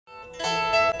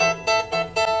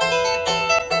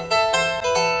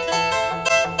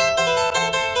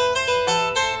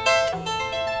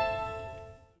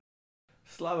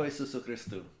Iesusu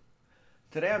Christu.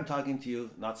 Today I'm talking to you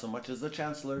not so much as the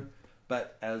Chancellor,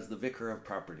 but as the Vicar of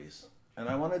Properties. And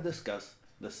I want to discuss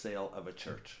the sale of a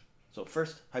church. So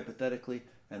first, hypothetically,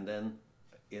 and then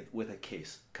with a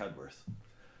case, Cudworth.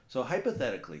 So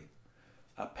hypothetically,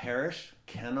 a parish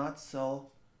cannot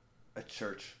sell a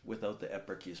church without the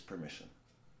eparchy's permission.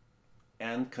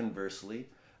 And conversely,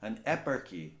 an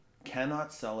eparchy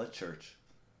cannot sell a church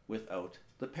without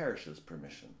the parish's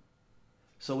permission.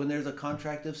 So when there's a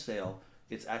contract of sale,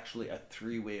 it's actually a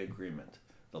three-way agreement.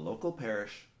 The local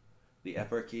parish, the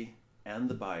eparchy, and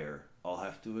the buyer all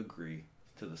have to agree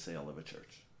to the sale of a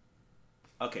church.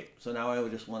 Okay, so now I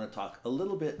just want to talk a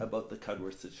little bit about the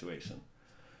Cudworth situation.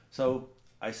 So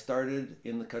I started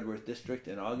in the Cudworth district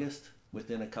in August.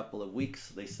 Within a couple of weeks,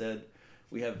 they said,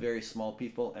 we have very small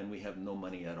people and we have no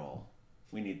money at all.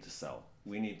 We need to sell.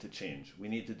 We need to change. We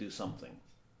need to do something.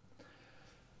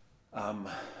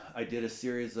 I did a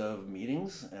series of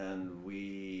meetings and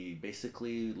we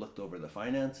basically looked over the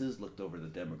finances, looked over the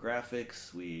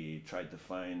demographics. We tried to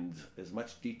find as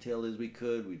much detail as we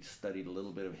could. We studied a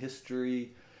little bit of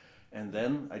history. And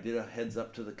then I did a heads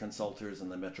up to the consultors and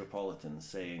the metropolitans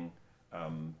saying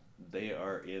they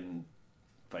are in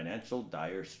financial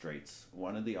dire straits.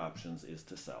 One of the options is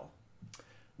to sell.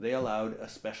 They allowed a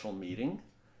special meeting.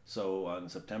 So on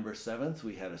September 7th,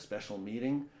 we had a special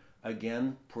meeting.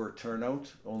 Again, poor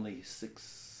turnout, only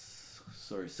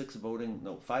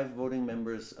five voting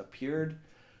members appeared.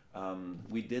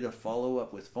 We did a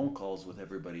follow-up with phone calls with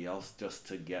everybody else just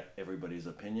to get everybody's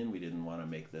opinion. We didn't want to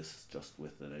make this just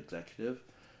with an executive.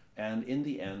 And in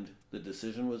the end, the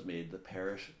decision was made. The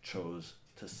parish chose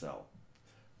to sell.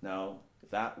 Now,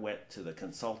 that went to the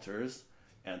consultors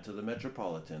and to the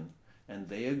metropolitan, and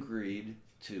they agreed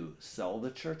to sell the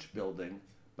church building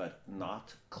but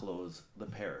not close the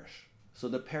parish. So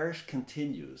the parish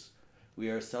continues. We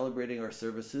are celebrating our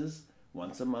services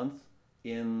once a month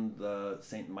in the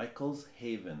St. Michael's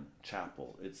Haven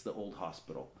Chapel. It's the old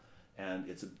hospital, and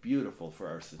it's beautiful for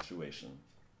our situation.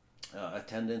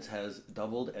 Attendance has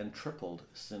doubled and tripled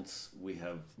since we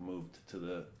have moved to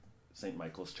the St.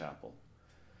 Michael's Chapel.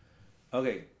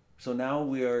 Okay, so now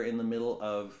we are in the middle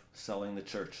of selling the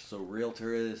church. So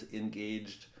realtor is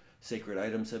engaged. Sacred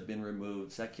items have been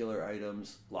removed, secular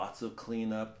items, lots of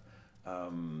cleanup.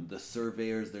 The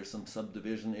surveyors, there's some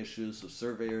subdivision issues, so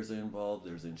surveyors are involved,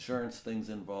 there's insurance things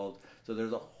involved. So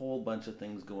there's a whole bunch of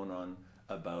things going on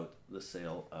about the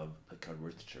sale of the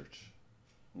Cudworth Church.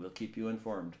 We'll keep you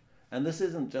informed. And this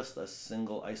isn't just a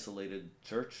single isolated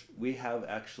church. We have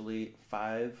actually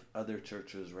 5 other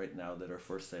churches right now that are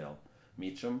for sale.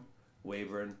 Meacham,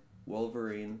 Weyburn,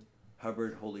 Wolverine,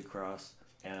 Hubbard Holy Cross,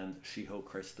 and Shiho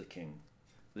Christ the King.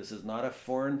 This is not a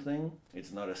foreign thing.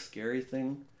 It's not a scary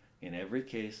thing. In every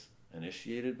case,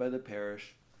 initiated by the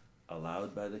parish,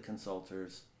 allowed by the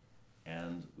consultors,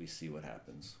 and we see what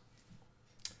happens.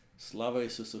 Slava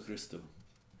Iesusu Christu.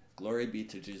 Glory be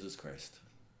to Jesus Christ.